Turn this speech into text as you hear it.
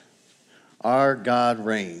Our God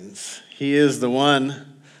reigns. He is the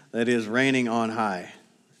one that is reigning on high.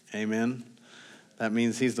 Amen. That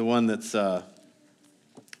means he's the one that's the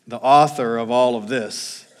author of all of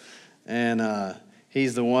this. And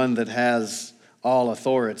he's the one that has all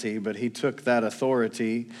authority, but he took that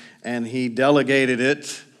authority and he delegated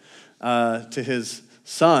it to his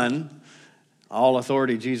son. All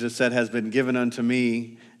authority, Jesus said, has been given unto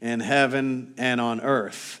me in heaven and on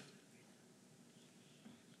earth.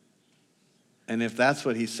 And if that's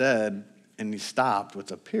what he said, and he stopped with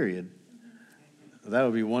a period, that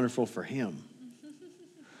would be wonderful for him.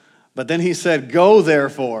 But then he said, go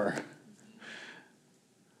therefore.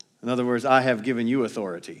 In other words, I have given you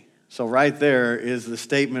authority. So right there is the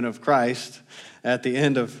statement of Christ at the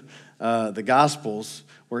end of the Gospels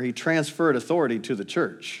where he transferred authority to the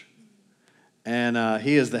church. And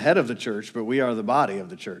he is the head of the church, but we are the body of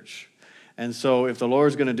the church. And so if the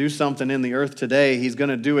Lord's going to do something in the earth today, he's going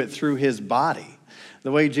to do it through his body.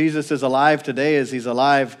 The way Jesus is alive today is he's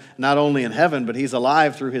alive not only in heaven, but he's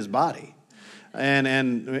alive through his body.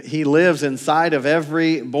 And he lives inside of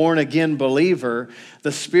every born-again believer.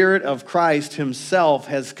 The Spirit of Christ himself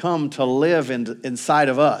has come to live inside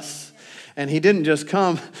of us. And he didn't just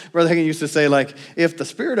come, Brother Hagen used to say, like, if the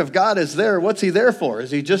Spirit of God is there, what's he there for? Is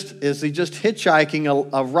he just hitchhiking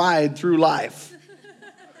a ride through life?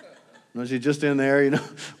 Was he just in there? We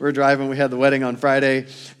were driving. We had the wedding on Friday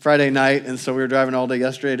night, and so we were driving all day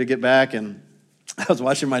yesterday to get back, and I was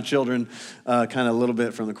watching my children kind of a little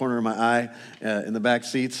bit from the corner of my eye in the back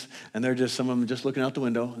seats, and they're just, some of them just looking out the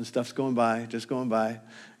window, and stuff's going by, just going by.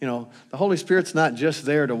 The Holy Spirit's not just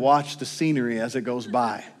there to watch the scenery as it goes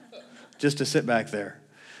by, just to sit back there.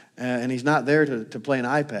 And he's not there to play an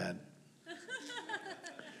iPad.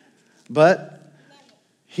 But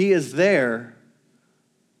he is there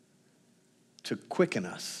to quicken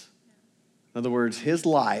us. In other words, his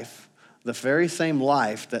life, the very same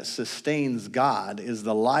life that sustains God, is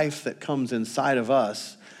the life that comes inside of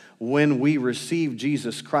us when we receive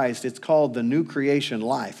Jesus Christ. It's called the new creation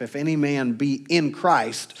life. If any man be in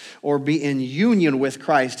Christ or be in union with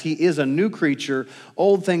Christ, he is a new creature.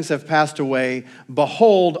 Old things have passed away.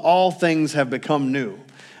 Behold, all things have become new.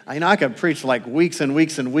 I could preach like weeks and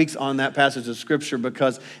weeks and weeks on that passage of Scripture,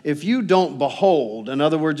 because if you don't behold, in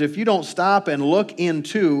other words, if you don't stop and look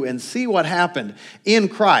into and see what happened in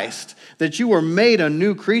Christ, that you were made a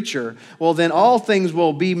new creature, well, then all things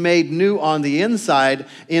will be made new on the inside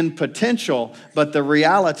in potential, but the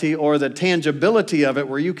reality or the tangibility of it,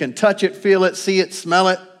 where you can touch it, feel it, see it, smell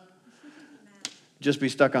it, just be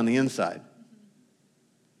stuck on the inside.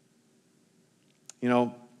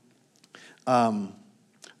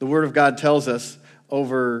 The Word of God tells us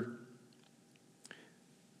over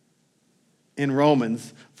in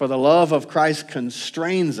Romans, for the love of Christ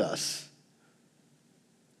constrains us.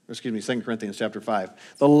 2 Corinthians chapter 5.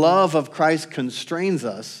 The love of Christ constrains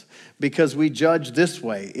us because we judge this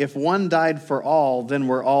way. If one died for all, then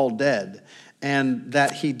we're all dead. And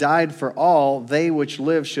that he died for all, they which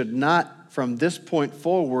live should not from this point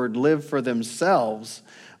forward live for themselves,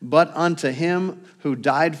 but unto him who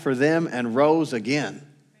died for them and rose again.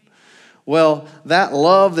 Well, that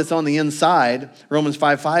love that's on the inside, Romans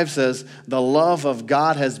 5:5 says, the love of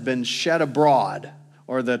God has been shed abroad.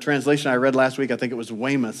 Or the translation I read last week, I think it was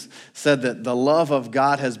Weymouth, said that the love of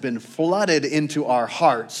God has been flooded into our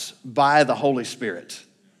hearts by the Holy Spirit.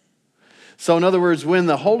 So in other words, when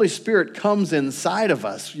the Holy Spirit comes inside of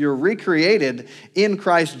us, you're recreated in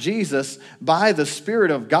Christ Jesus by the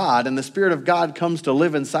Spirit of God, and the Spirit of God comes to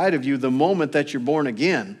live inside of you the moment that you're born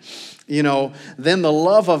again. Then the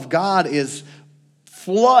love of God is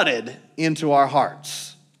flooded into our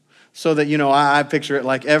hearts. So that, I picture it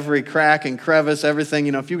like every crack and crevice, everything,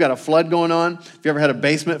 if you've got a flood going on, if you ever had a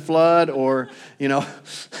basement flood or,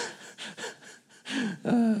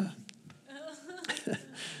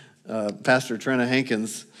 Pastor Trina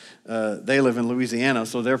Hankins, they live in Louisiana,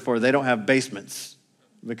 so therefore they don't have basements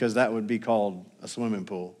because that would be called a swimming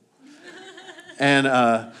pool. And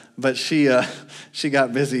but she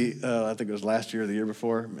got busy, I think it was last year or the year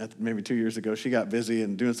before, maybe 2 years ago. She got busy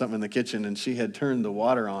and doing something in the kitchen, and she had turned the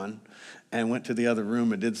water on and went to the other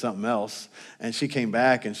room and did something else. And she came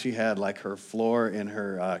back, and she had like her floor in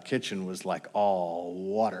her kitchen was like all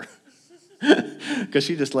water. Because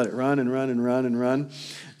she just let it run and run and run and run.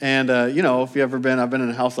 And, if you've ever been, I've been in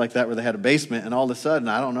a house like that where they had a basement, and all of a sudden,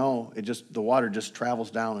 I don't know, the water just travels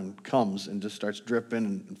down and comes and just starts dripping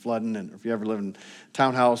and flooding. And if you ever live in a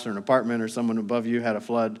townhouse or an apartment or someone above you had a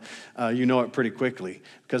flood, you know it pretty quickly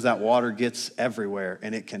because that water gets everywhere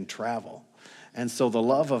and it can travel. And so the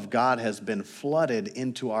love of God has been flooded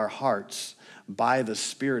into our hearts by the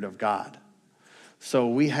Spirit of God. So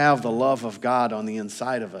we have the love of God on the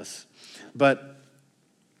inside of us. But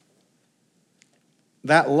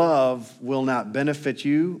that love will not benefit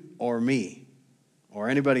you or me or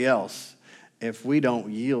anybody else if we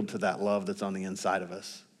don't yield to that love that's on the inside of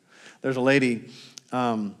us. There's a lady,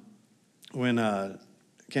 when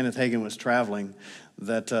Kenneth Hagin was traveling,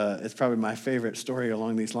 that it's probably my favorite story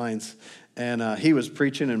along these lines. And he was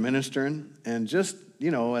preaching and ministering, and just,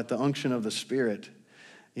 at the unction of the Spirit,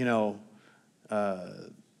 he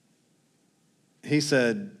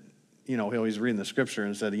said, he was reading the scripture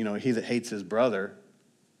and said, he that hates his brother,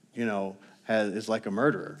 is like a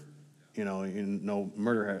murderer.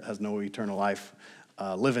 Murderer has no eternal life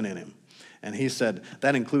living in him. And he said,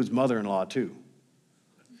 that includes mother-in-law too.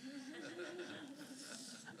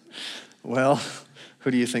 Well,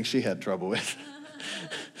 who do you think she had trouble with?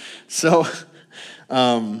 So,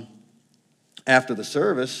 after the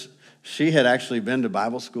service, she had actually been to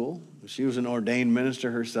Bible school. She was an ordained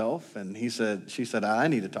minister herself, and she said, I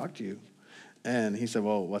need to talk to you. And he said,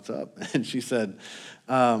 well, what's up? And she said,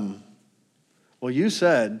 well, you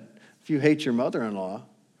said if you hate your mother-in-law,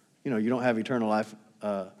 you don't have eternal life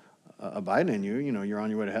abiding in you. You're on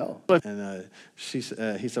your way to hell. And he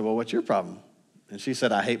said, well, what's your problem? And she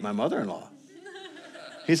said, I hate my mother-in-law.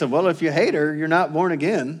 He said, well, if you hate her, you're not born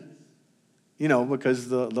again. Because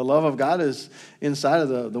the love of God is inside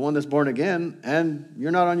of the one that's born again, and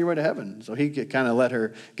you're not on your way to heaven. So he kind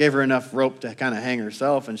of gave her enough rope to kind of hang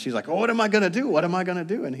herself, and she's like, oh, what am I going to do? What am I going to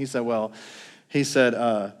do? And he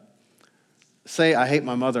said, say, I hate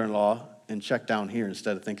my mother-in-law, and check down here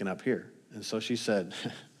instead of thinking up here. And so she said,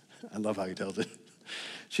 I love how he tells it.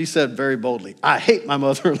 She said very boldly, I hate my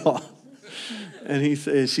mother-in-law. And he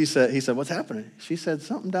said, what's happening? She said,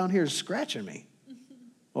 something down here is scratching me.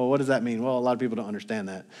 Well, what does that mean? Well, a lot of people don't understand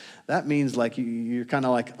that. That means like you're kind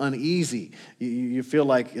of like uneasy. You feel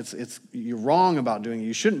like you're wrong about doing it.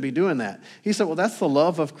 You shouldn't be doing that. He said, well, that's the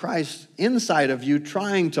love of Christ inside of you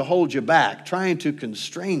trying to hold you back, trying to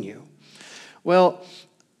constrain you. Well,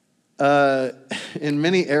 in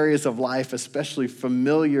many areas of life, especially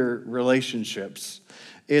familiar relationships,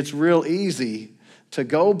 it's real easy to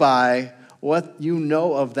go by what you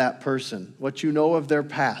know of that person, what you know of their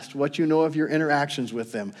past, what you know of your interactions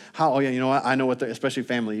with them. I know what especially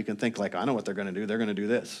family, you can think like, I know what they're going to do. They're going to do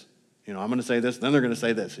this. I'm going to say this, then they're going to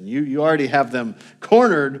say this. And you already have them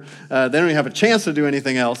cornered. They don't even have a chance to do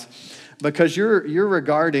anything else because you're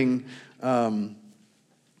regarding them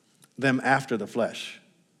after the flesh.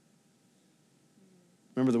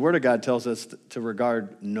 Remember, the Word of God tells us to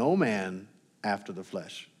regard no man after the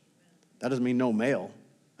flesh. That doesn't mean no male.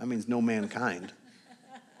 That means no mankind.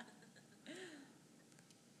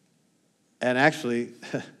 And actually,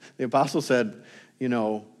 the apostle said,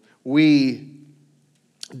 we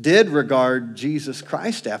did regard Jesus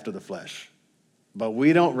Christ after the flesh, but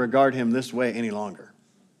we don't regard him this way any longer.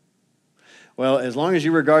 Well, as long as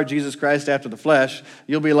you regard Jesus Christ after the flesh,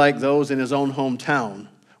 you'll be like those in his own hometown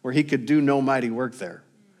where he could do no mighty work there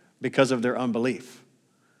because of their unbelief.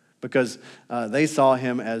 Because they saw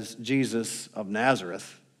him as Jesus of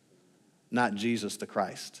Nazareth, not Jesus the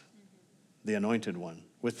Christ, the anointed one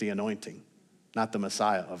with the anointing, not the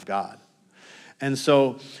Messiah of God. And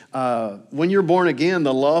so when you're born again,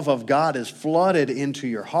 the love of God is flooded into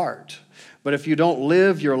your heart. But if you don't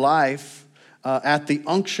live your life at the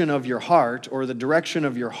unction of your heart or the direction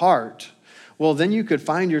of your heart, well, then you could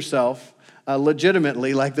find yourself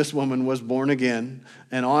legitimately like this woman was born again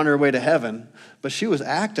and on her way to heaven, but she was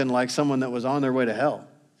acting like someone that was on their way to hell.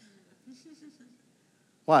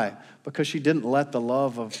 Why? Because she didn't let the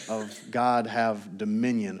love of God have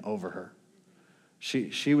dominion over her.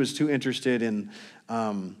 She was too interested in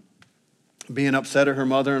being upset at her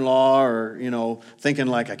mother-in-law or, thinking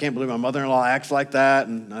like, I can't believe my mother-in-law acts like that.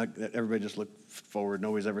 And everybody just looked forward.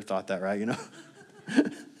 Nobody's ever thought that, right?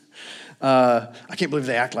 I can't believe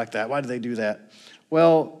they act like that. Why do they do that?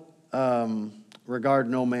 Well, regard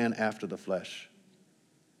no man after the flesh.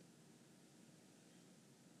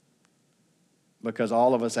 Because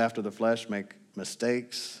all of us after the flesh make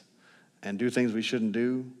mistakes and do things we shouldn't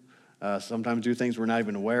do. Sometimes do things we're not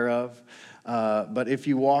even aware of. But if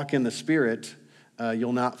you walk in the Spirit,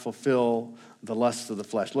 you'll not fulfill the lusts of the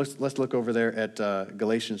flesh. Let's look over there at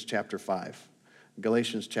Galatians chapter 5.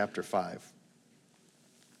 Galatians chapter 5.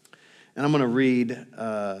 And I'm going to read,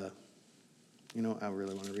 I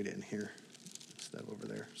really want to read it in here instead of over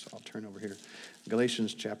there. So I'll turn over here.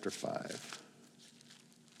 Galatians chapter 5.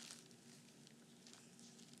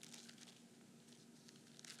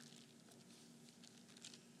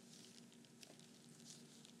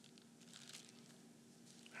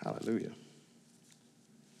 Hallelujah.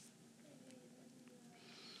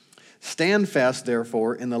 Stand fast,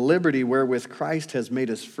 therefore, in the liberty wherewith Christ has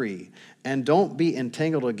made us free, and don't be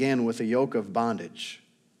entangled again with a yoke of bondage.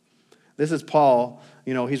 This is Paul,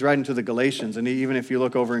 he's writing to the Galatians, and even if you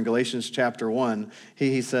look over in Galatians chapter 1,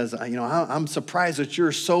 he says, I'm surprised that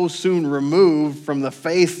you're so soon removed from the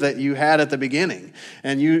faith that you had at the beginning,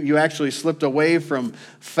 and you actually slipped away from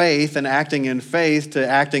faith and acting in faith to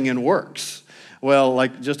acting in works. Well,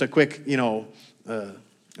 like just a quick, a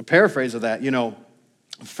paraphrase of that,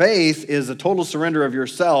 faith is a total surrender of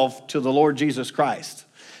yourself to the Lord Jesus Christ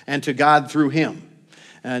and to God through him.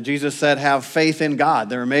 Jesus said, have faith in God.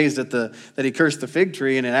 They're amazed that he cursed the fig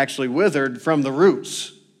tree and it actually withered from the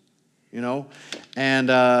roots, And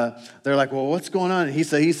they're like, well, what's going on? And he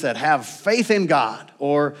said, have faith in God.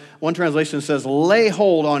 Or one translation says, lay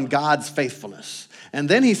hold on God's faithfulness. And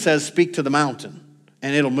then he says, speak to the mountain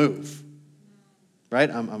and it'll move.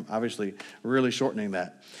 Right? I'm obviously really shortening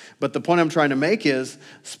that. But the point I'm trying to make is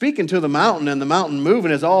speaking to the mountain and the mountain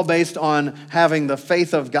moving is all based on having the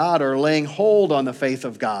faith of God or laying hold on the faith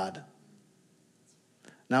of God.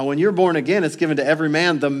 Now, when you're born again, it's given to every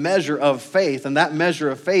man the measure of faith, and that measure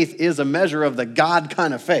of faith is a measure of the God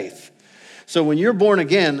kind of faith. So when you're born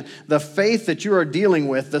again, the faith that you are dealing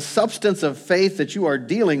with, the substance of faith that you are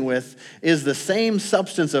dealing with is the same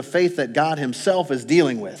substance of faith that God himself is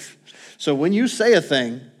dealing with. So when you say a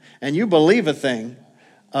thing and you believe a thing,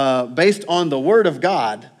 based on the word of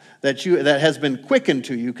God that has been quickened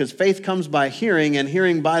to you, because faith comes by hearing, and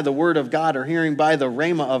hearing by the word of God, or hearing by the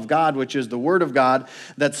rhema of God, which is the word of God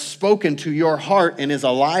that's spoken to your heart and is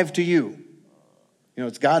alive to you.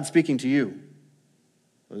 It's God speaking to you.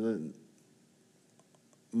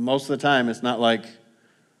 Most of the time, it's not like,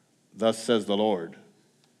 thus says the Lord.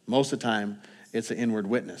 Most of the time, it's an inward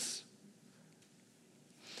witness.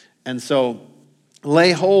 And so,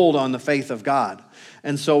 lay hold on the faith of God.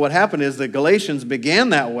 And so what happened is the Galatians began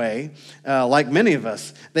that way, like many of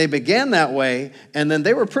us. They began that way, and then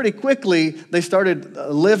they were pretty quickly, they started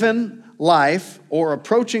living life or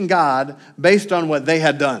approaching God based on what they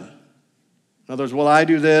had done. In other words, well, I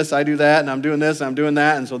do this, I do that, and I'm doing this, and I'm doing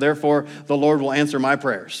that, and so therefore the Lord will answer my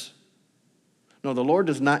prayers. No, the Lord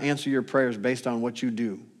does not answer your prayers based on what you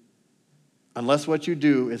do, unless what you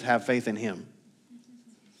do is have faith in him.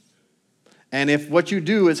 And if what you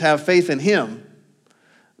do is have faith in him,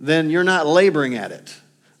 then you're not laboring at it.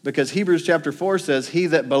 Because Hebrews chapter 4 says, he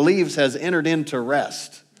that believes has entered into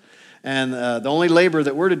rest. And the only labor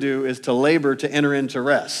that we're to do is to labor to enter into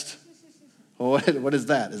rest. Well, what is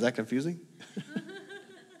that? Is that confusing?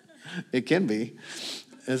 It can be,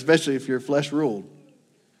 especially if you're flesh ruled.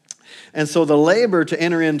 And so the labor to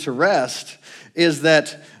enter into rest is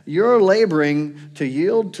that you're laboring to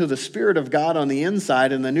yield to the Spirit of God on the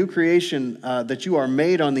inside and the new creation that you are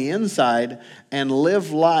made on the inside, and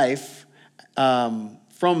live life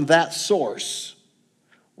from that source,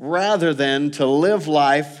 rather than to live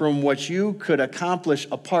life from what you could accomplish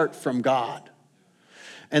apart from God.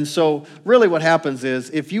 And so really what happens is,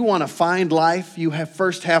 if you want to find life, you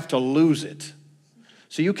first have to lose it.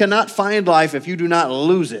 So you cannot find life if you do not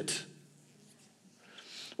lose it.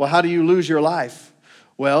 Well, how do you lose your life?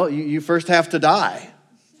 Well, you first have to die.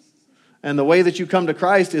 And the way that you come to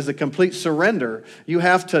Christ is a complete surrender. You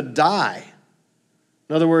have to die.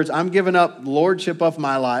 In other words, I'm giving up lordship of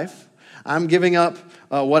my life. I'm giving up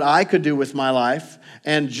what I could do with my life.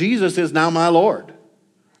 And Jesus is now my Lord.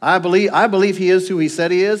 I believe he is who he said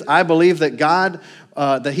he is. I believe that God,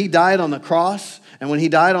 that he died on the cross. And when he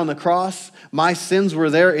died on the cross, my sins were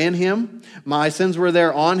there in him. My sins were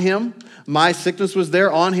there on him. My sickness was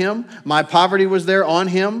there on him. My poverty was there on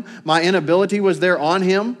him. My inability was there on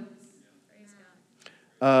him.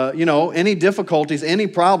 Any difficulties, any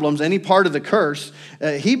problems, any part of the curse,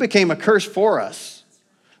 he became a curse for us.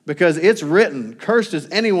 Because it's written, cursed is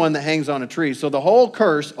anyone that hangs on a tree. So the whole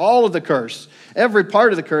curse, all of the curse, every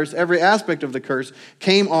part of the curse, every aspect of the curse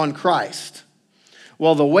came on Christ.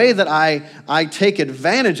 Well, the way that I take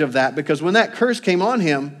advantage of that, because when that curse came on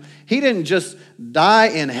him, he didn't just die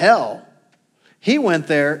in hell. He went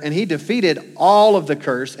there and he defeated all of the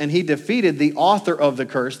curse, and he defeated the author of the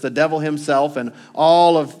curse, the devil himself, and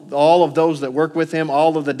all of those that work with him,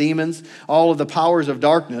 all of the demons, all of the powers of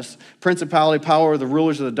darkness, principality, power of the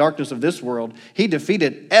rulers of the darkness of this world. He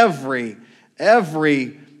defeated every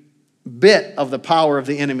bit of the power of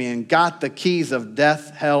the enemy and got the keys of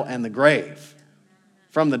death, hell, and the grave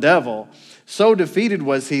from the devil. So defeated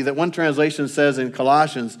was he that one translation says in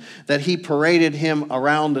Colossians that he paraded him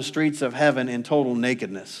around the streets of heaven in total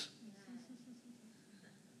nakedness.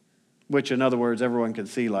 Which, in other words, everyone can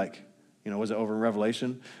see, like, was it over in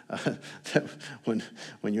Revelation?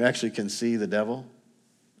 When you actually can see the devil,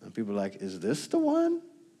 and people are like, is this the one?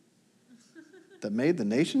 that made the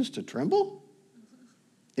nations to tremble?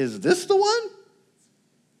 Is this the one?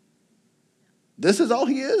 This is all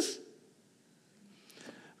he is?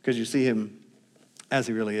 Because you see him as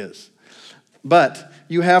he really is. But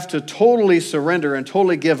you have to totally surrender and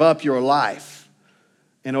totally give up your life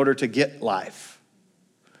in order to get life.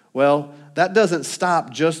 Well, that doesn't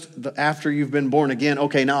stop just after you've been born again.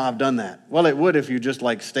 Okay, now I've done that. Well, it would if you just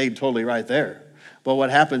like stayed totally right there. But what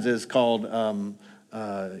happens is called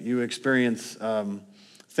you experience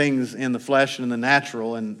things in the flesh and in the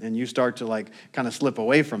natural, and you start to like kind of slip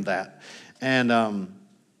away from that. And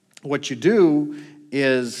what you do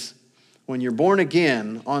is when you're born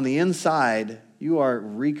again, on the inside, you are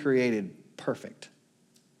recreated perfect.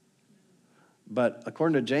 But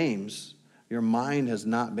according to James, your mind has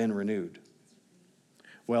not been renewed.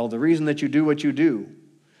 Well, the reason that you do what you do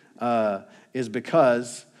is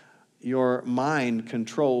because your mind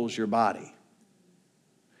controls your body.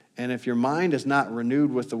 And if your mind is not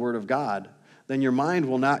renewed with the Word of God, then your mind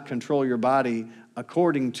will not control your body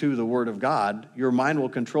according to the Word of God. Your mind will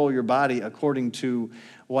control your body according to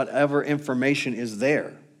whatever information is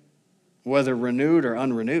there, whether renewed or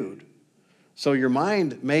unrenewed. So your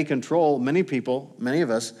mind may control, many people, many of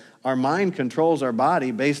us, our mind controls our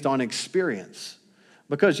body based on experience.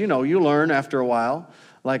 Because, you learn after a while,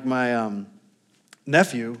 like my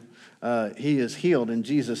nephew, he is healed in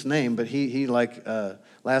Jesus' name, but he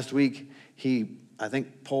last week, I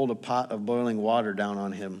think, pulled a pot of boiling water down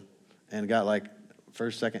on him and got like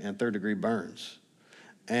first, second, and third degree burns.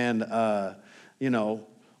 And,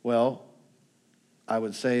 well, I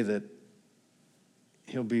would say that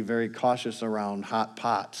he'll be very cautious around hot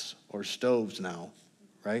pots or stoves now,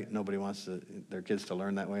 right? Nobody wants their kids to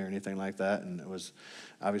learn that way or anything like that. And it was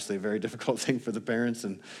obviously a very difficult thing for the parents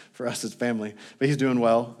and for us as family. But he's doing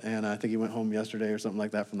well, and I think he went home yesterday or something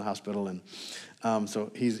like that from the hospital, and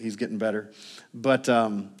so he's getting better. But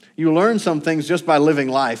you learn some things just by living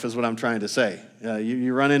life is what I'm trying to say.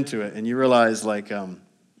 You run into it, and you realize, like,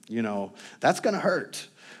 that's going to hurt.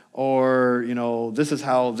 Or, this is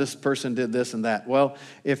how this person did this and that. Well,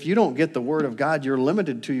 if you don't get the Word of God, you're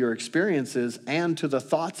limited to your experiences and to the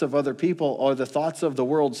thoughts of other people or the thoughts of the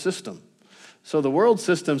world system. So the world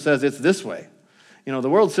system says it's this way. The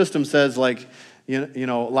world system says, like,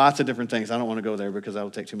 lots of different things. I don't want to go there because that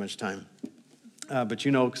will take too much time. But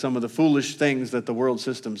some of the foolish things that the world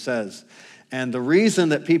system says. And the reason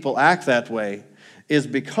that people act that way is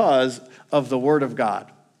because of the Word of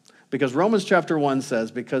God. Because Romans chapter 1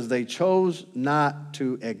 says, because they chose not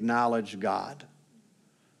to acknowledge God.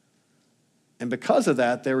 And because of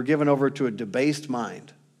that, they were given over to a debased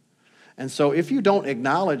mind. And so if you don't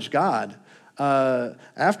acknowledge God,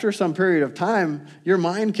 after some period of time, your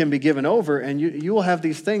mind can be given over, and you will have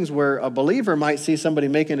these things where a believer might see somebody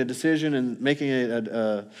making a decision and making it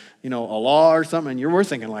a law or something, and you're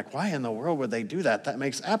thinking, like, why in the world would they do that? That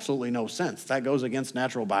makes absolutely no sense. That goes against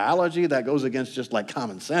natural biology. That goes against just like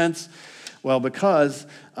common sense. Well, because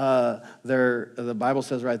the Bible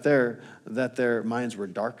says right there that their minds were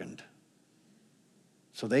darkened.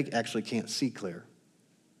 So they actually can't see clear.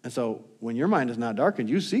 And so when your mind is not darkened,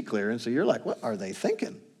 you see clear. And so you're like, what are they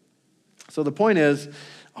thinking? So the point is,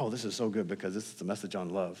 this is so good because this is the message on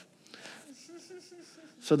love.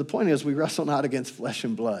 So the point is, we wrestle not against flesh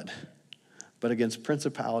and blood, but against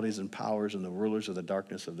principalities and powers and the rulers of the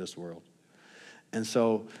darkness of this world. And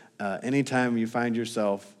so anytime you find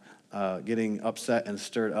yourself getting upset and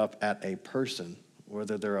stirred up at a person,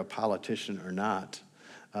 whether they're a politician or not,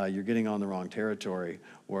 you're getting on the wrong territory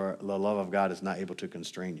where the love of God is not able to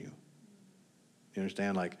constrain you. You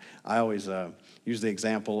understand? Like, I always use the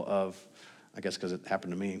example of, I guess because it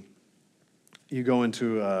happened to me, you go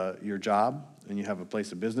into your job and you have a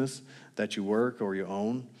place of business that you work or you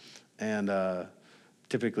own, and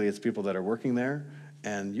typically it's people that are working there,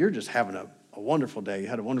 and you're just having a wonderful day. You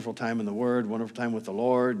had a wonderful time in the Word, wonderful time with the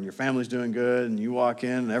Lord, and your family's doing good, and you walk in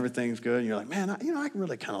and everything's good, and you're like, man, I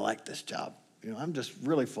really kind of like this job. I'm just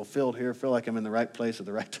really fulfilled here, feel like I'm in the right place at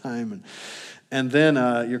the right time. And then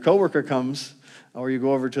your coworker comes, or you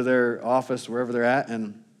go over to their office, wherever they're at,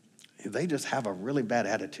 and they just have a really bad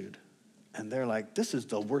attitude. And they're like, this is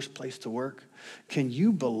the worst place to work. Can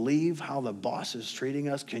you believe how the boss is treating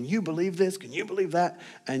us? Can you believe this? Can you believe that?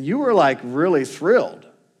 And you were like really thrilled.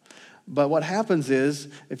 But what happens is,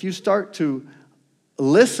 if you start to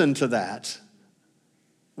listen to that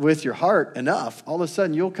with your heart enough, all of a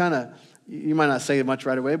sudden you might not say it much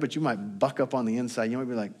right away, but you might buck up on the inside. You might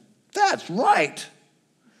be like, that's right.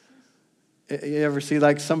 You ever see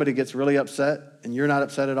like somebody gets really upset and you're not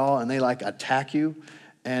upset at all and they like attack you?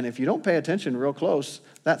 And if you don't pay attention real close,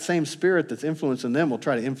 that same spirit that's influencing them will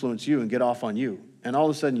try to influence you and get off on you. And all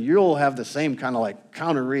of a sudden, you'll have the same kind of like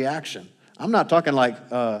counter reaction. I'm not talking like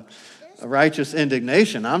a righteous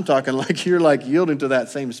indignation. I'm talking like you're like yielding to that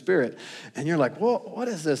same spirit. And you're like, well, what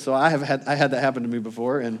is this? So I had that happen to me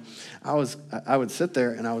before. And I would sit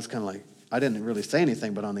there and I was kind of like, I didn't really say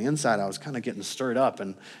anything, but on the inside, I was kind of getting stirred up.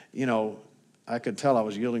 And, I could tell I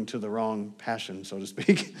was yielding to the wrong passion, so to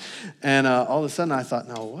speak. And all of a sudden, I thought,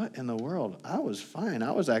 no, what in the world? I was fine.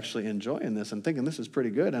 I was actually enjoying this and thinking this is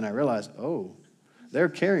pretty good. And I realized, oh, they're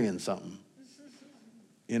carrying something,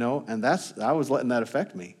 and I was letting that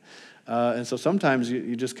affect me. And so sometimes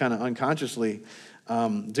you just kind of unconsciously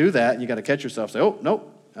do that. And you got to catch yourself, say, oh,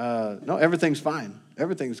 nope, no, everything's fine.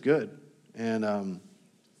 Everything's good. And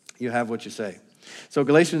you have what you say. So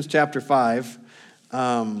Galatians chapter 5,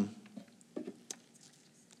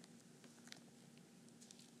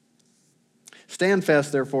 stand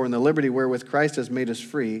fast, therefore, in the liberty wherewith Christ has made us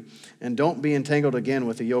free, and don't be entangled again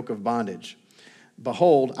with the yoke of bondage.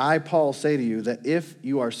 Behold, I, Paul, say to you that if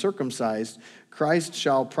you are circumcised, Christ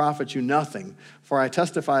shall profit you nothing. For I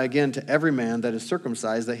testify again to every man that is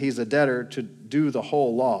circumcised that he's a debtor to do the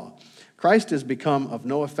whole law. Christ is become of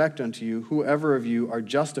no effect unto you, whoever of you are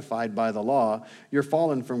justified by the law, you're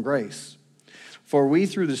fallen from grace. For we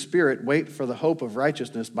through the Spirit wait for the hope of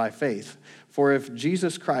righteousness by faith. For in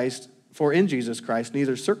Jesus Christ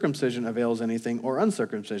neither circumcision avails anything or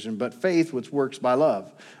uncircumcision, but faith which works by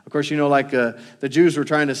love. Of course, like the Jews were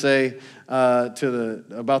trying to say about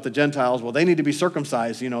the Gentiles, well, they need to be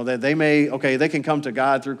circumcised. That they can come to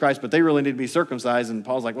God through Christ, but they really need to be circumcised. And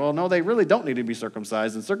Paul's like, well, no, they really don't need to be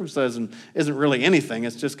circumcised. And circumcision isn't really anything.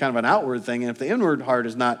 It's just kind of an outward thing. And if the inward heart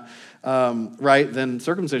is not right, then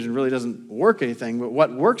circumcision really doesn't work anything. But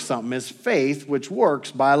what works something is faith, which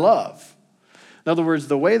works by love. In other words,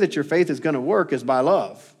 the way that your faith is going to work is by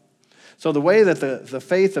love. So the way that the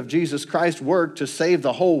faith of Jesus Christ worked to save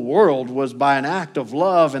the whole world was by an act of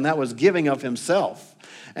love, and that was giving of himself.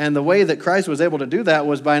 And the way that Christ was able to do that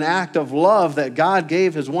was by an act of love that God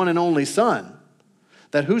gave his one and only Son,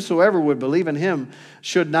 that whosoever would believe in him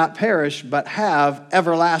should not perish, but have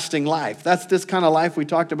everlasting life. That's this kind of life we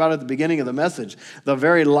talked about at the beginning of the message, the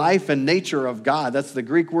very life and nature of God. That's the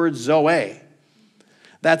Greek word zoe.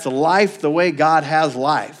 That's life the way God has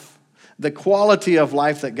life, the quality of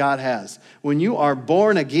life that God has. When you are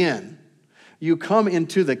born again, you come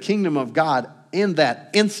into the kingdom of God in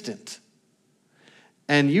that instant,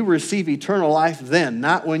 and you receive eternal life then,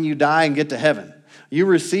 not when you die and get to heaven. You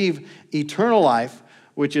receive eternal life,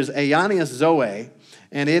 which is aionios zoe,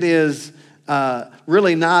 and it is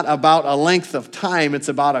really not about a length of time, it's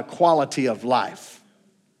about a quality of life.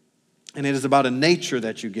 And it is about a nature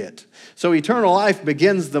that you get. So eternal life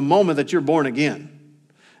begins the moment that you're born again.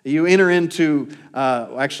 You enter into,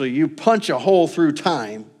 you punch a hole through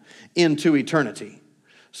time into eternity.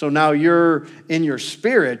 So now you're in your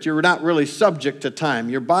spirit, you're not really subject to time.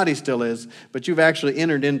 Your body still is, but you've actually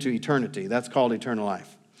entered into eternity. That's called eternal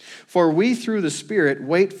life. For we through the Spirit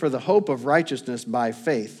wait for the hope of righteousness by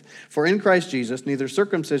faith. For in Christ Jesus neither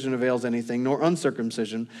circumcision avails anything nor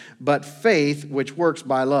uncircumcision, but faith which works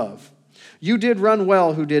by love. You did run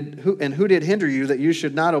well, who did hinder you that you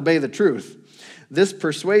should not obey the truth? This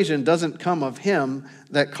persuasion doesn't come of him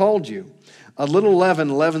that called you. A little leaven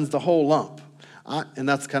leavens the whole lump. And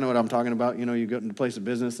that's kind of what I'm talking about. You go into a place of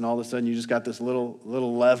business and all of a sudden you just got this little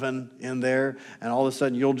leaven in there, and all of a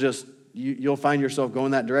sudden you'll find yourself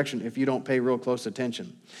going that direction if you don't pay real close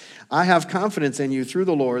attention. I have confidence in you through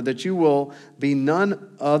the Lord that you will be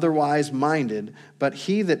none otherwise minded, but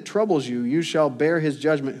he that troubles you, you shall bear his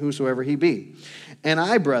judgment whosoever he be. And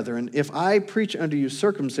I, brethren, if I preach unto you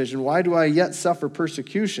circumcision, why do I yet suffer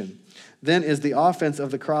persecution? Then is the offense of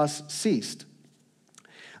the cross ceased.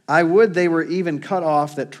 I would they were even cut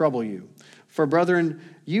off that trouble you. For, brethren,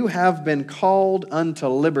 you have been called unto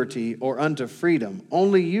liberty or unto freedom.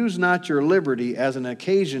 Only use not your liberty as an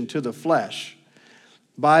occasion to the flesh.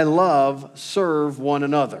 By love, serve one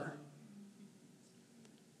another.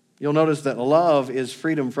 You'll notice that love is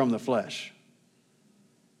freedom from the flesh.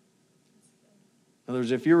 In other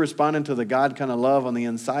words, if you're responding to the God kind of love on the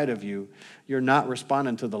inside of you, you're not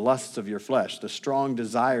responding to the lusts of your flesh, the strong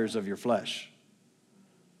desires of your flesh.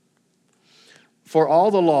 For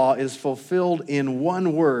all the law is fulfilled in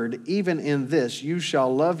one word, even in this, you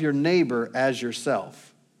shall love your neighbor as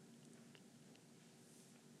yourself.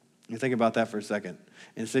 You think about that for a second.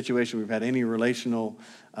 In a situation we've had any relational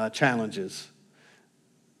challenges,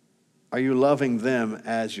 are you loving them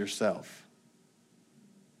as yourself?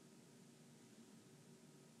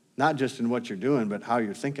 Not just in what you're doing, but how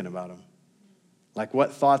you're thinking about them. Like,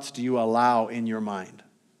 what thoughts do you allow in your mind?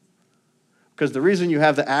 Because the reason you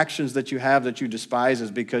have the actions that you have that you despise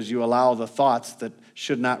is because you allow the thoughts that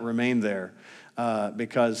should not remain there.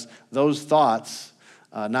 Because those thoughts,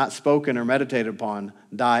 not spoken or meditated upon,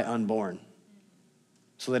 die unborn.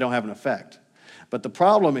 So they don't have an effect. But the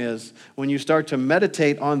problem is when you start to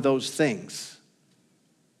meditate on those things,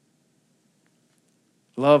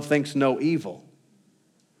 love thinks no evil.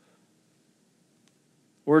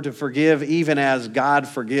 We're to forgive even as God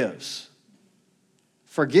forgives.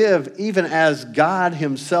 Forgive even as God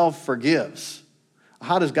himself forgives.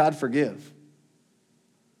 How does God forgive?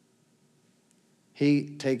 He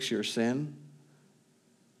takes your sin,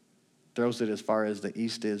 throws it as far as the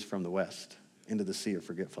east is from the west, into the sea of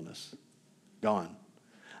forgetfulness. Gone.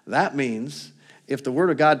 That means if the Word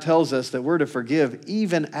of God tells us that we're to forgive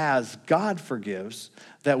even as God forgives,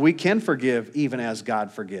 that we can forgive even as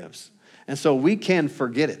God forgives. And so we can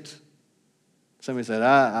forget it. Somebody said,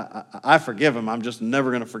 I forgive him, I'm just never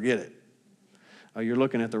going to forget it. Oh, you're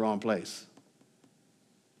looking at the wrong place.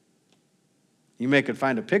 You may could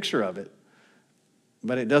find a picture of it,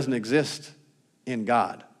 but it doesn't exist in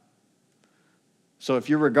God. So if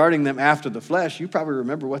you're regarding them after the flesh, you probably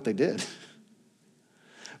remember what they did.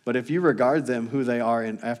 But if you regard them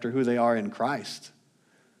after who they are in Christ,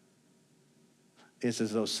 it's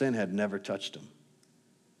as though sin had never touched them.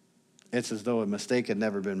 It's as though a mistake had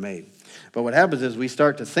never been made. But what happens is we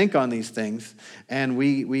start to think on these things, and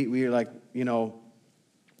we are like,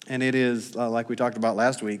 and it is like we talked about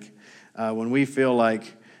last week, when we feel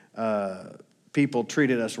like people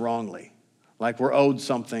treated us wrongly, like we're owed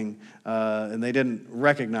something, and they didn't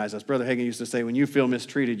recognize us. Brother Hagin used to say, when you feel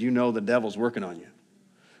mistreated, you know the devil's working on you.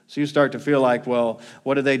 So you start to feel like, well,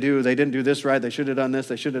 what did they do? They didn't do this right. They should have done this.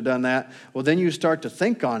 They should have done that. Well, then you start to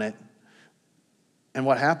think on it, and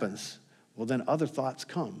what happens? Well, then other thoughts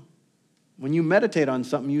come. When you meditate on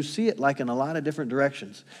something, you see it like in a lot of different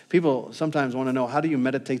directions. People sometimes want to know, how do you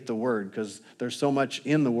meditate the Word? Because there's so much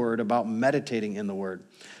in the Word about meditating in the Word.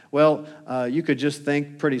 Well, you could just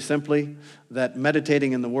think pretty simply that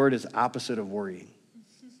meditating in the Word is opposite of worrying.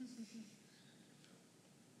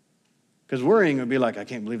 Because worrying would be like, I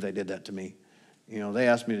can't believe they did that to me. They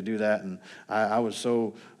asked me to do that, and I was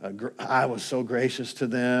so gracious to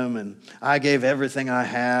them, and I gave everything I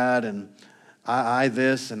had, and I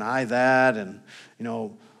this and I that, and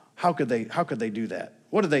how could they do that?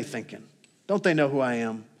 What are they thinking? Don't they know who I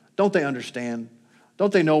am? Don't they understand?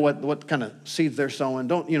 Don't they know what kind of seeds they're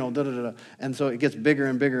sowing? And so it gets bigger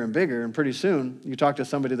and bigger and bigger, and pretty soon you talk to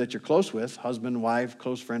somebody that you're close with, husband, wife,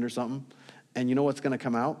 close friend or something, and you know what's going to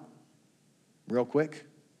come out real quick?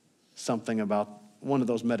 Something about one of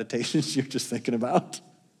those meditations you're just thinking about,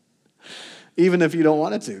 even if you don't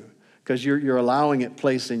want it to, because you're allowing it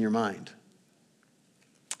place in your mind.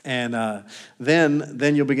 And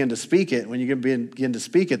then you'll begin to speak it. When you begin to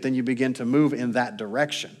speak it, then you begin to move in that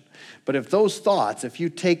direction. But if you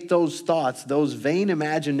take those thoughts, those vain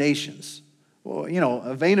imaginations, well,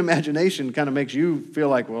 a vain imagination kind of makes you feel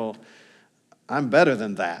like, well, I'm better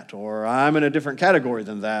than that, or I'm in a different category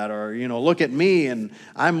than that, or, look at me and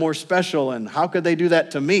I'm more special, and how could they do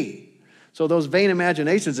that to me? So those vain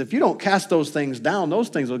imaginations, if you don't cast those things down, those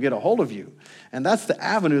things will get a hold of you. And that's the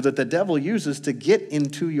avenue that the devil uses to get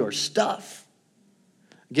into your stuff.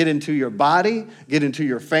 Get into your body, get into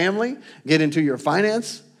your family, get into your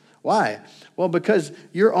finance. Why? Well, because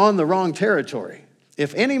you're on the wrong territory.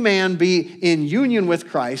 If any man be in union with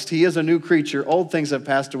Christ, he is a new creature. Old things have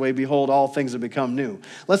passed away. Behold, all things have become new.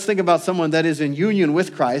 Let's think about someone that is in union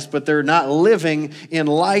with Christ, but they're not living in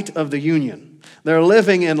light of the union. They're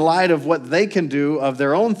living in light of what they can do, of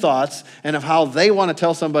their own thoughts, and of how they want to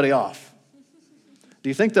tell somebody off. Do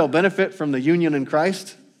you think they'll benefit from the union in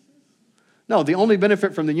Christ? No, the only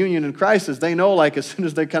benefit from the union in Christ is they know, like, as soon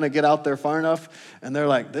as they kind of get out there far enough, and they're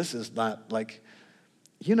like, this is not like,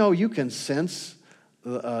 you can sense,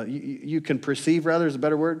 you can perceive, rather is a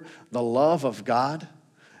better word, the love of God.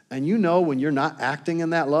 And when you're not acting in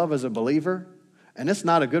that love as a believer, and it's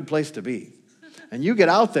not a good place to be. And you get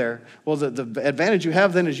out there, well, the advantage you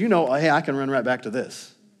have then is hey, I can run right back to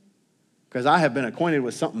this. Because I have been acquainted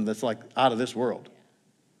with something that's like out of this world.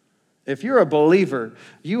 If you're a believer,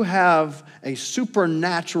 you have a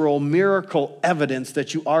supernatural miracle evidence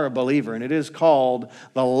that you are a believer, and it is called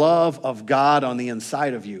the love of God on the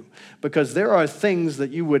inside of you. Because there are things that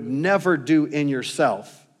you would never do in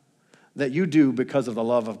yourself that you do because of the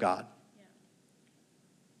love of God.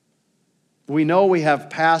 We know we have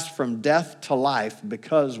passed from death to life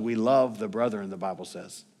because we love the brethren, the Bible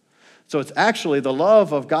says. So it's actually the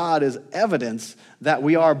love of God is evidence that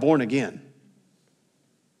we are born again.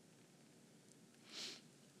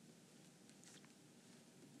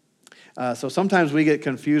 So sometimes we get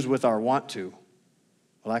confused with our want to.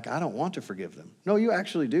 Like, I don't want to forgive them. No, you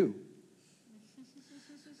actually do.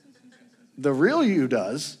 The real you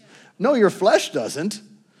does. No, your flesh doesn't.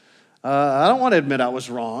 I don't want to admit I was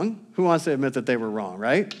wrong. Who wants to admit that they were wrong,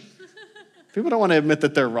 right? People don't want to admit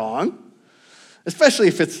that they're wrong. Especially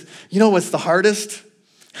if it's, what's the hardest?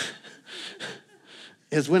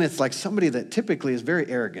 Is when it's like somebody that typically is very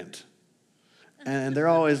arrogant. And they're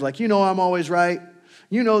always like, I'm always right.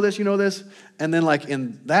 You know this. And then like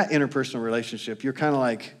in that interpersonal relationship, you're kind of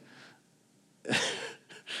like,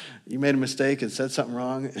 you made a mistake and said something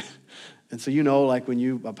wrong. And so like when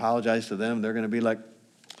you apologize to them, they're going to be like,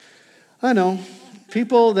 I know.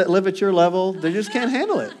 People that live at your level, they just can't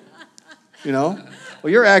handle it.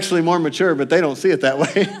 Well, you're actually more mature, but they don't see it that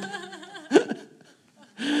way.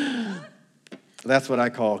 That's what I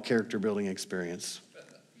call character building experience.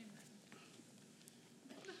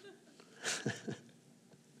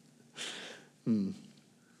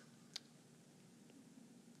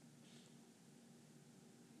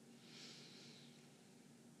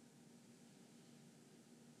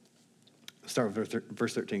 Start with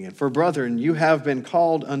verse 13 again. For brethren, you have been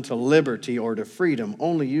called unto liberty or to freedom.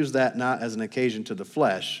 Only use that not as an occasion to the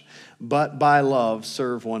flesh, but by love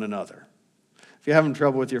serve one another. If you're having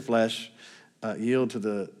trouble with your flesh, yield to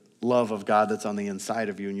the love of God that's on the inside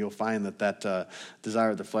of you, and you'll find that desire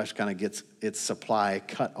of the flesh kind of gets its supply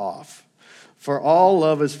cut off. For all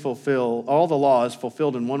the law is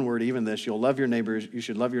fulfilled in one word, even this, you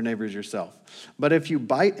should love your neighbors yourself. But if you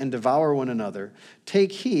bite and devour one another,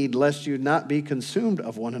 take heed lest you not be consumed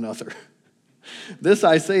of one another. This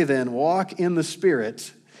I say then, walk in the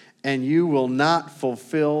Spirit, and you will not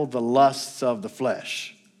fulfill the lusts of the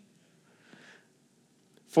flesh.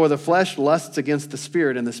 For the flesh lusts against the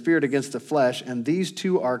Spirit, and the Spirit against the flesh, and these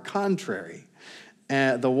two are contrary,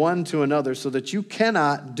 the one to another, so that you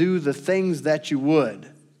cannot do the things that you would.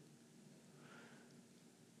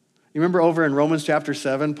 You remember over in Romans chapter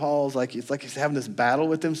 7, Paul's like, it's like he's having this battle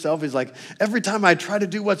with himself. He's like, every time I try to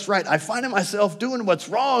do what's right, I find myself doing what's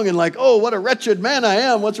wrong, and like, oh, what a wretched man I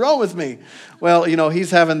am. What's wrong with me? Well,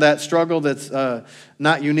 he's having that struggle that's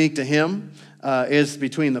not unique to him, is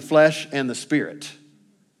between the flesh and the Spirit.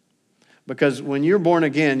 Because when you're born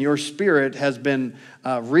again, your spirit has been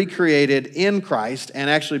recreated in Christ and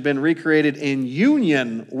actually been recreated in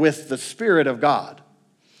union with the Spirit of God.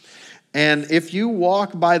 And if you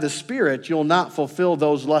walk by the Spirit, you'll not fulfill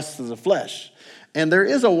those lusts of the flesh. And there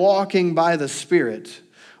is a walking by the Spirit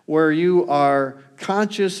where you are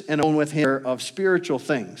conscious and on with Him of spiritual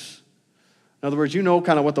things. In other words, kind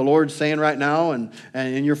of what the Lord's saying right now,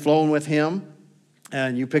 and you're flowing with Him.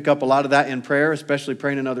 And you pick up a lot of that in prayer, especially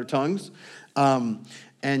praying in other tongues. And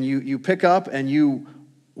you pick up and you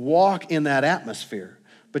walk in that atmosphere.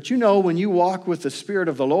 But when you walk with the Spirit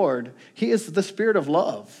of the Lord, He is the Spirit of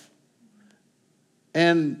love.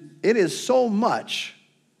 And it is so much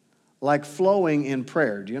like flowing in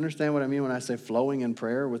prayer. Do you understand what I mean when I say flowing in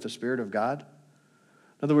prayer with the Spirit of God?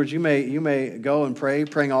 In other words, you may go and pray,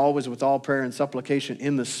 praying always with all prayer and supplication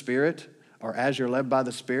in the Spirit, or as you're led by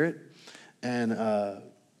the Spirit. And,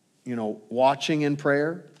 watching in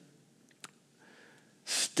prayer,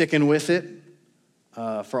 sticking with it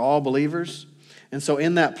for all believers. And so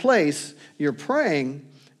in that place, you're praying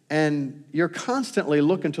and you're constantly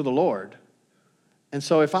looking to the Lord. And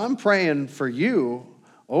so if I'm praying for you,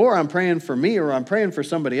 or I'm praying for me, or I'm praying for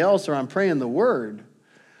somebody else, or I'm praying the Word,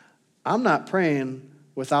 I'm not praying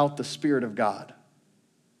without the Spirit of God,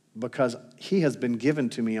 because He has been given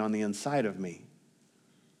to me on the inside of me.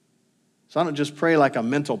 So I don't just pray like a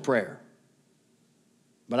mental prayer,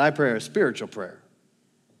 but I pray a spiritual prayer.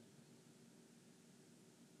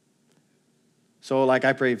 So like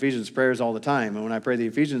I pray Ephesians prayers all the time. And when I pray the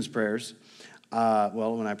Ephesians prayers,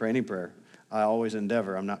 when I pray any prayer, I always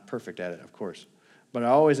endeavor. I'm not perfect at it, of course. But I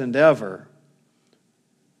always endeavor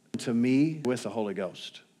to me with the Holy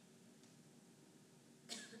Ghost.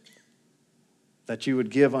 That you would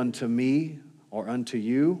give unto me, or unto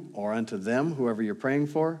you, or unto them, whoever you're praying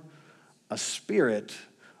for, a spirit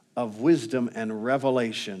of wisdom and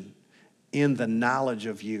revelation in the knowledge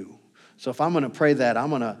of you. So if I'm going to pray that, I'm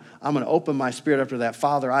going to open my spirit up to that.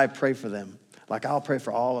 Father, I pray for them. Like I'll pray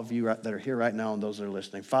for all of you that are here right now and those that are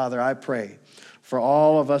listening. Father, I pray for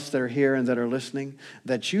all of us that are here and that are listening,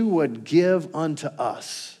 that you would give unto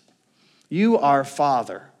us, you, our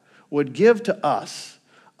Father, would give to us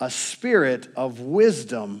a spirit of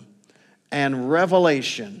wisdom and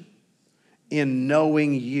revelation in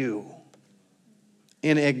knowing you,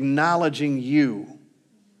 in acknowledging you.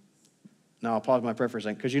 Now, I'll pause my prayer for a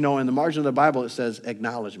second, because in the margin of the Bible it says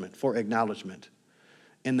acknowledgement, for acknowledgement.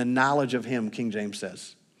 In the knowledge of Him, King James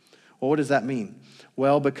says. Well, what does that mean?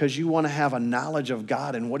 Well, because you want to have a knowledge of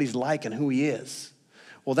God and what he's like and who he is.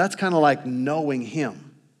 Well, that's kind of like knowing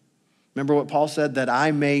him. Remember what Paul said? That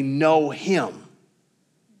I may know him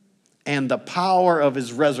and the power of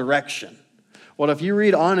his resurrection. Well, if you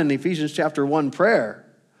read on in Ephesians chapter 1 prayer,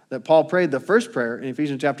 that Paul prayed the first prayer in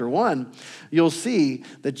Ephesians chapter 1, you'll see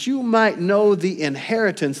that you might know the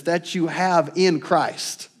inheritance that you have in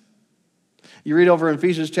Christ. You read over in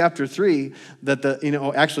Ephesians chapter 3 that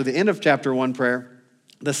actually the end of chapter 1 prayer,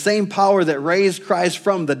 the same power that raised Christ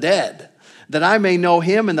from the dead, that I may know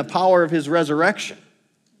him and the power of his resurrection.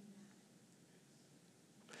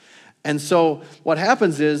 And so what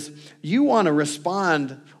happens is you want to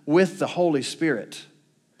respond with the Holy Spirit.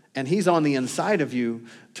 And he's on the inside of you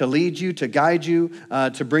to lead you, to guide you,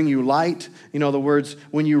 to bring you light. In other words,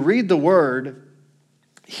 when you read the word,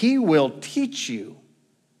 he will teach you.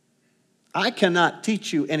 I cannot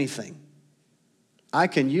teach you anything. I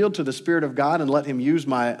can yield to the Spirit of God and let him use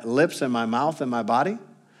my lips and my mouth and my body.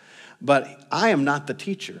 But I am not the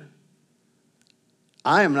teacher.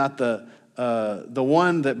 I am not the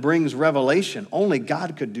one that brings revelation. Only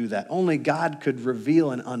God could do that. Only God could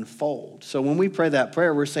reveal and unfold. So when we pray that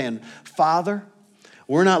prayer, we're saying, Father,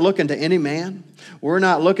 we're not looking to any man. We're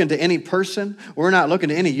not looking to any person. We're not looking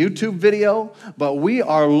to any YouTube video. But we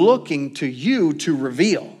are looking to you to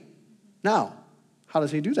reveal. Now, how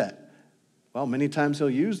does he do that? Well, many times he'll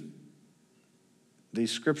use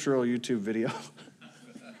these scriptural YouTube videos.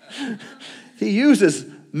 He uses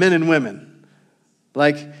men and women.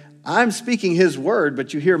 Like, I'm speaking his word,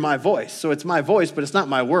 but you hear my voice. So it's my voice, but it's not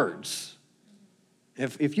my words.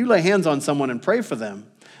 If you lay hands on someone and pray for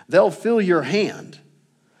them, they'll feel your hand,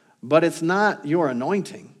 but it's not your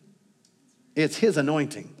anointing. It's his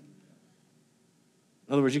anointing.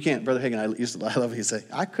 In other words, you can't, Brother Hagin, I love what he say,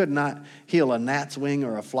 I could not heal a gnat's wing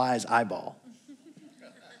or a fly's eyeball.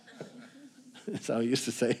 That's how he used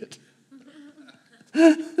to say it.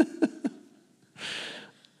 In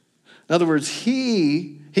other words,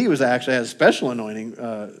 he was actually had a special anointing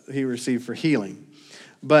he received for healing.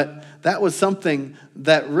 But that was something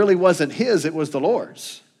that really wasn't his, it was the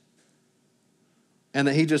Lord's. And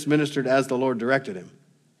that he just ministered as the Lord directed him.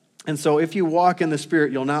 And so if you walk in the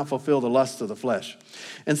Spirit, you'll not fulfill the lusts of the flesh.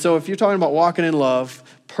 And so if you're talking about walking in love,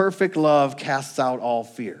 perfect love casts out all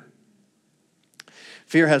fear.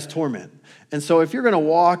 Fear has torment. And so if you're going to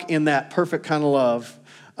walk in that perfect kind of love,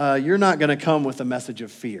 you're not going to come with a message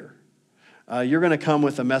of fear. You're going to come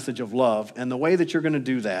with a message of love. And the way that you're going to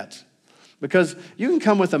do that, because you can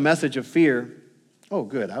come with a message of fear. Oh,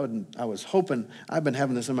 good. I was hoping, I've been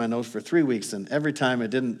having this in my notes for 3 weeks, and every time it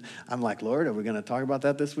didn't, I'm like, Lord, are we going to talk about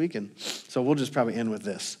that this week? And so we'll just probably end with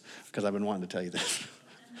this, because I've been wanting to tell you this.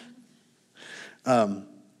 I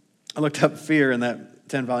looked up fear in that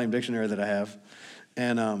 10-volume dictionary that I have,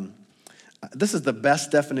 and this is the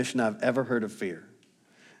best definition I've ever heard of fear.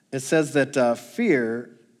 It says that fear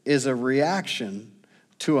is a reaction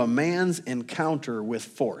to a man's encounter with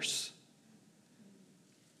force.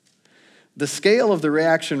 The scale of the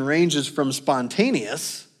reaction ranges from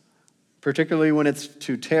spontaneous, particularly when it's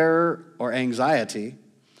to terror or anxiety,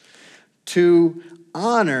 to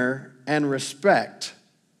honor and respect,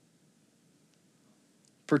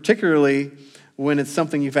 particularly when it's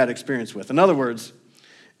something you've had experience with. In other words,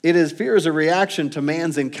 fear is a reaction to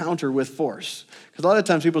man's encounter with force. Because a lot of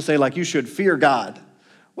times people say, like, you should fear God.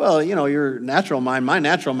 Well, your natural mind, my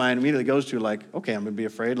natural mind immediately goes to like, okay, I'm going to be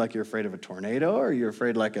afraid like you're afraid of a tornado, or you're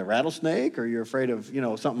afraid like a rattlesnake, or you're afraid of,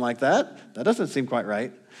 something like that. That doesn't seem quite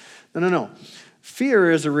right. No.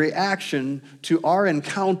 Fear is a reaction to our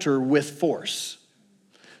encounter with force.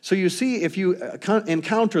 So you see, if you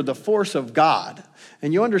encounter the force of God,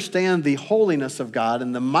 and you understand the holiness of God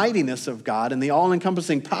and the mightiness of God and the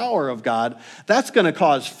all-encompassing power of God, that's going to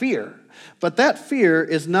cause fear. But that fear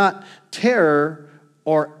is not terror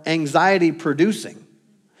or anxiety producing.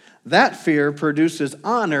 That fear produces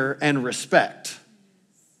honor and respect.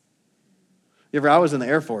 I was in the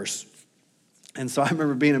Air Force, and so I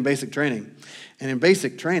remember being in basic training. And in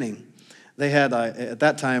basic training, they had, at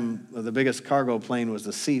that time, the biggest cargo plane was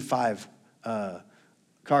the C-5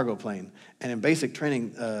 cargo plane. And in basic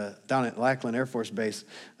training down at Lackland Air Force Base,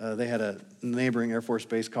 they had a neighboring Air Force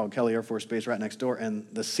base called Kelly Air Force Base right next door, and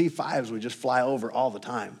the C-5s would just fly over all the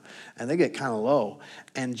time. And they get kind of low.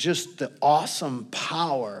 And just the awesome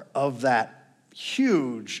power of that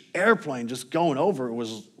huge airplane just going over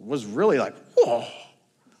was really like, whoa.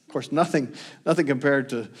 Of course, nothing compared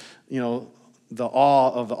to, the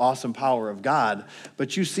awe of the awesome power of God.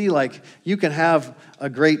 But you see, like, you can have a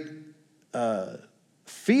great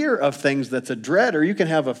fear of things that's a dread, or you can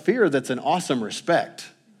have a fear that's an awesome respect.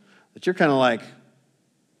 That you're kind of like,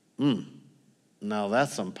 Now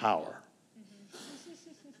that's some power.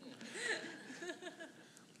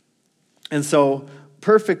 And so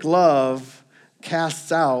perfect love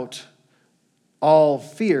casts out all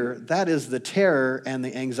fear. That is the terror and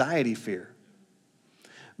the anxiety fear.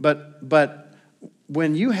 But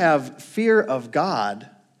when you have fear of God,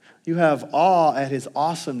 you have awe at his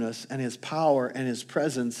awesomeness and his power and his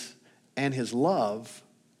presence and his love.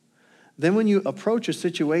 Then when you approach a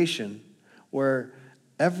situation where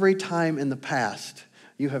every time in the past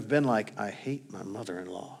you have been like, I hate my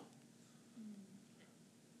mother-in-law,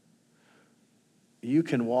 you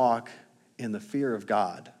can walk in the fear of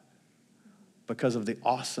God because of the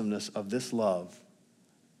awesomeness of this love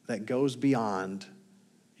that goes beyond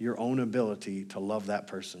your own ability to love that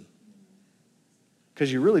person.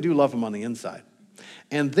 Because you really do love them on the inside.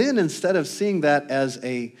 And then instead of seeing that as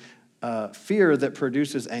a fear that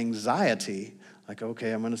produces anxiety, like,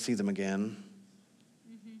 okay, I'm going to see them again.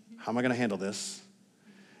 How am I going to handle this?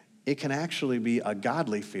 It can actually be a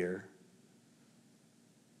godly fear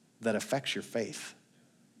that affects your faith.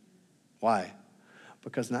 Why?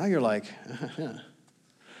 Because now you're like,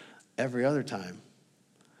 every other time,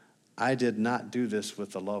 I did not do this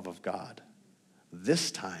with the love of God.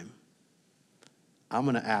 This time, I'm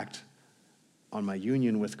going to act on my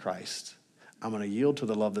union with Christ. I'm going to yield to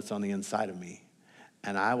the love that's on the inside of me,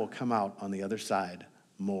 and I will come out on the other side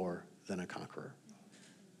more than a conqueror.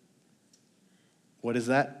 What is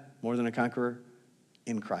that? More than a conqueror?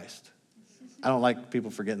 In Christ. I don't like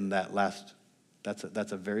people forgetting that last. That's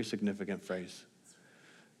a very significant phrase.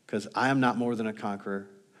 Because I am not more than a conqueror.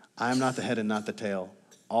 I am not the head and not the tail.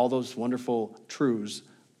 All those wonderful truths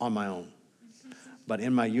on my own. But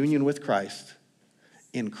in my union with Christ,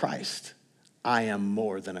 in Christ, I am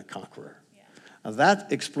more than a conqueror. Yeah. Now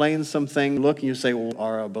that explains something. Look and you say, well,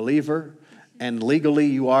 are a believer and legally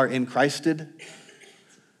you are in Christed.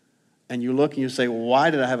 And you look and you say, well, why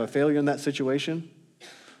did I have a failure in that situation?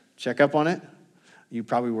 Check up on it. You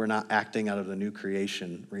probably were not acting out of the new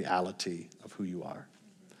creation reality of who you are.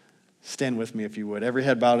 Stand with me if you would. Every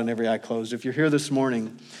head bowed and every eye closed. If you're here this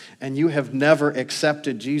morning and you have never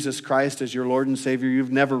accepted Jesus Christ as your Lord and Savior,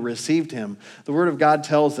 you've never received him, the Word of God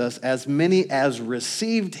tells us, as many as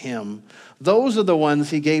received him, those are the ones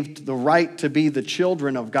he gave the right to be the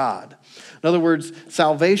children of God. In other words,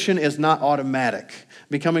 salvation is not automatic.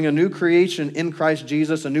 Becoming a new creation in Christ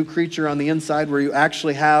Jesus, a new creature on the inside where you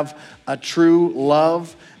actually have a true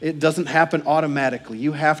love, it doesn't happen automatically.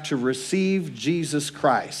 You have to receive Jesus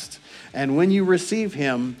Christ. And when you receive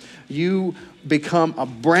him, you become a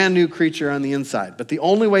brand new creature on the inside. But the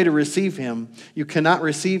only way to receive him, you cannot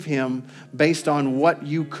receive him based on what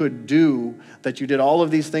you could do, that you did all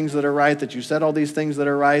of these things that are right, that you said all these things that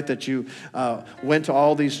are right, that you went to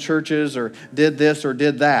all these churches or did this or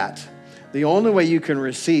did that. The only way you can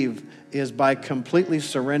receive is by completely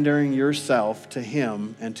surrendering yourself to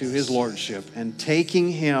him and to his lordship and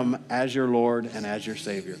taking him as your Lord and as your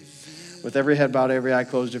Savior. With every head bowed, every eye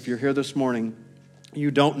closed, if you're here this morning,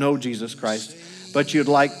 you don't know Jesus Christ, but you'd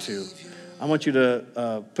like to, I want you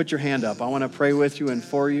to put your hand up. I want to pray with you and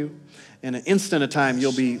for you. In an instant of time,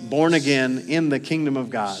 you'll be born again in the kingdom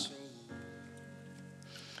of God.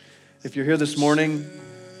 If you're here this morning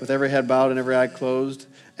with every head bowed and every eye closed,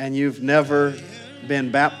 and you've never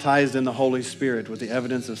been baptized in the Holy Spirit with the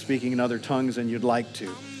evidence of speaking in other tongues and you'd like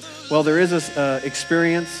to, well, there is an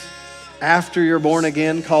experience after you're born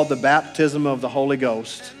again called the baptism of the Holy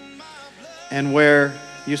Ghost, and where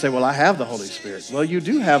you say, well, I have the Holy Spirit. Well, you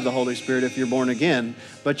do have the Holy Spirit if you're born again,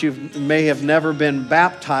 but you may have never been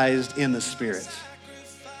baptized in the Spirit.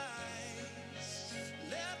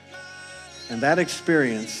 And that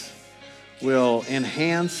experience will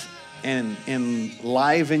enhance and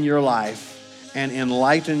enliven your life and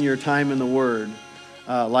enlighten your time in the Word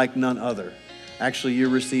like none other. Actually, you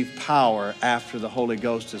receive power after the Holy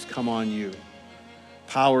Ghost has come on you.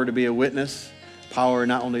 Power to be a witness, power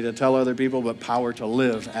not only to tell other people, but power to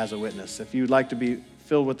live as a witness. If you'd like to be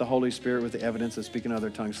filled with the Holy Spirit with the evidence of speaking other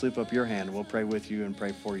tongues, slip up your hand. We'll pray with you and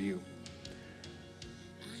pray for you.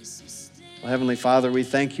 Well, Heavenly Father, we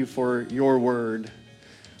thank you for your word.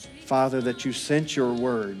 Father, that you sent your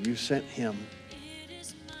word. You sent him.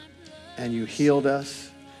 And you healed us.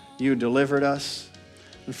 You delivered us.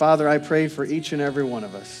 And Father, I pray for each and every one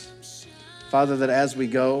of us. Father, that as we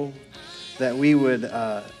go, that we would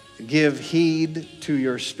give heed to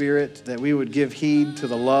your Spirit, that we would give heed to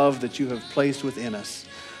the love that you have placed within us.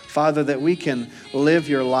 Father, that we can live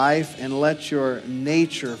your life and let your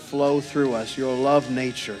nature flow through us, your love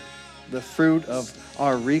nature, the fruit of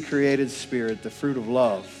our recreated spirit, the fruit of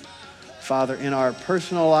love. Father, in our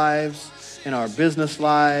personal lives, in our business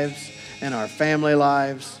lives, in our family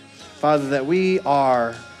lives, Father, that we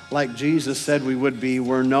are, like Jesus said we would be,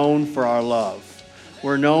 we're known for our love.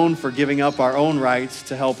 We're known for giving up our own rights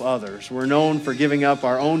to help others. We're known for giving up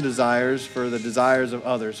our own desires for the desires of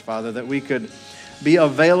others, Father, that we could be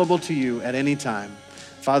available to you at any time.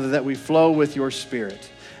 Father, that we flow with your Spirit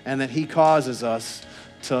and that he causes us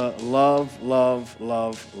to love, love,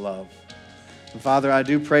 love, love. And Father, I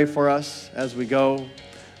do pray for us as we go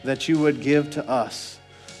that you would give to us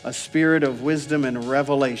a spirit of wisdom and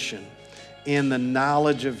revelation in the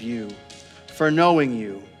knowledge of you, for knowing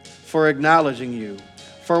you, for acknowledging you,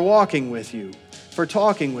 for walking with you, for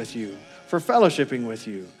talking with you, for fellowshipping with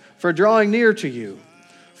you, for drawing near to you.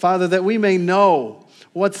 Father, that we may know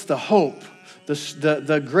what's the hope,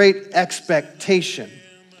 the great expectation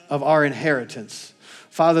of our inheritance.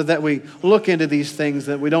 Father, that we look into these things,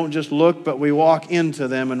 that we don't just look, but we walk into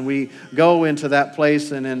them and we go into that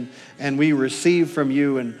place and we receive from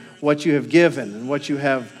you and what you have given and what you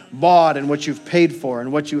have bought and what you've paid for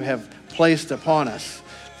and what you have placed upon us.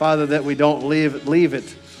 Father, that we don't leave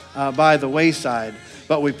it by the wayside,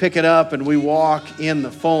 but we pick it up and we walk in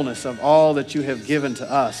the fullness of all that you have given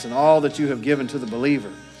to us and all that you have given to the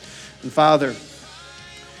believer. And Father,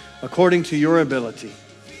 according to your ability,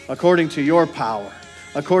 according to your power,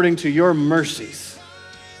 according to your mercies,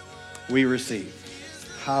 we receive.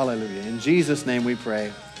 Hallelujah. In Jesus' name we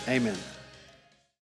pray. Amen.